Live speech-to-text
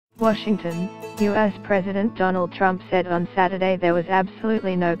Washington, U.S. President Donald Trump said on Saturday there was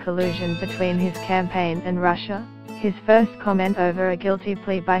absolutely no collusion between his campaign and Russia, his first comment over a guilty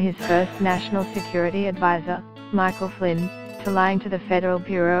plea by his first national security advisor, Michael Flynn, to lying to the Federal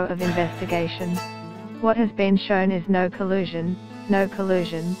Bureau of Investigation. "What has been shown is no collusion, no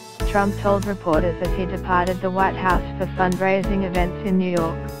collusion," Trump told reporters as he departed the White House for fundraising events in New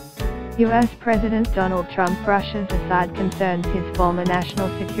York. U.S. President Donald Trump brushes aside concerns his former national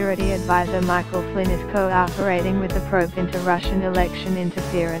security advisor Michael Flynn is cooperating with the probe into Russian election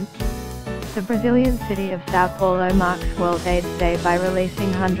interference. The Brazilian city of São Paulo marks World AIDS Day by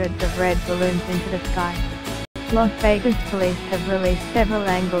releasing hundreds of red balloons into the sky. Las Vegas police have released several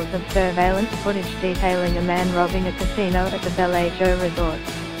angles of surveillance footage detailing a man robbing a casino at the Bellagio resort.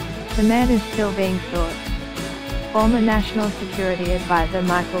 The man is still being sought. Former National Security Advisor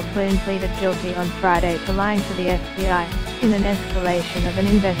Michael Flynn pleaded guilty on Friday to lying to the FBI, in an escalation of an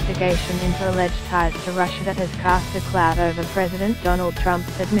investigation into alleged ties to Russia that has cast a cloud over President Donald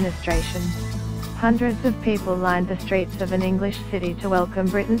Trump's administration. Hundreds of people lined the streets of an English city to welcome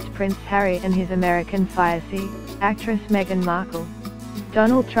Britain's Prince Harry and his American fiancée, actress Meghan Markle.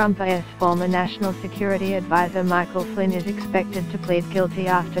 Donald Trump's former National Security Advisor Michael Flynn is expected to plead guilty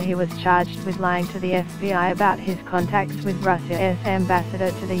after he was charged with lying to the FBI about his contacts with Russia's ambassador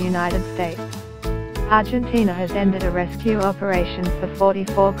to the United States. Argentina has ended a rescue operation for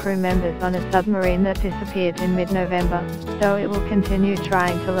 44 crew members on a submarine that disappeared in mid-November, though it will continue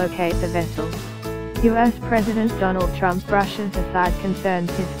trying to locate the vessel. U.S. President Donald Trump brushes aside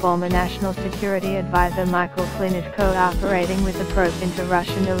concerns his former National Security Advisor Michael Flynn is cooperating with the probe into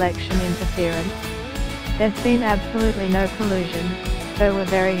Russian election interference. "There's been absolutely no collusion, so we're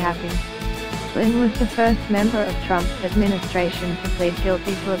very happy." Flynn was the first member of Trump's administration to plead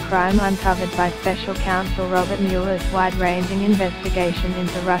guilty to a crime uncovered by Special Counsel Robert Mueller's wide-ranging investigation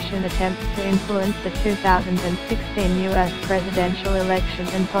into Russian attempts to influence the 2016 U.S. presidential election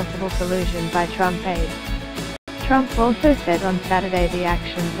and possible collusion by Trump aides. Trump also said on Saturday the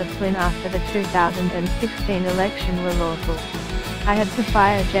actions of Flynn after the 2016 election were lawful. "I had to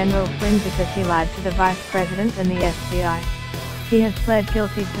fire General Flynn because he lied to the Vice President and the FBI. He has pled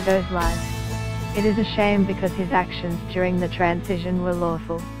guilty to those lies. It is a shame because his actions during the transition were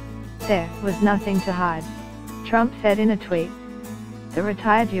lawful. There was nothing to hide," Trump said in a tweet. The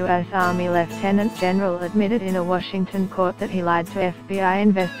retired U.S. Army Lieutenant General admitted in a Washington court that he lied to FBI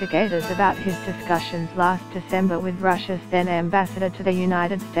investigators about his discussions last December with Russia's then ambassador to the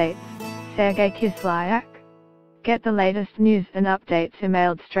United States, Sergei Kislyak. Get the latest news and updates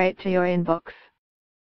emailed straight to your inbox.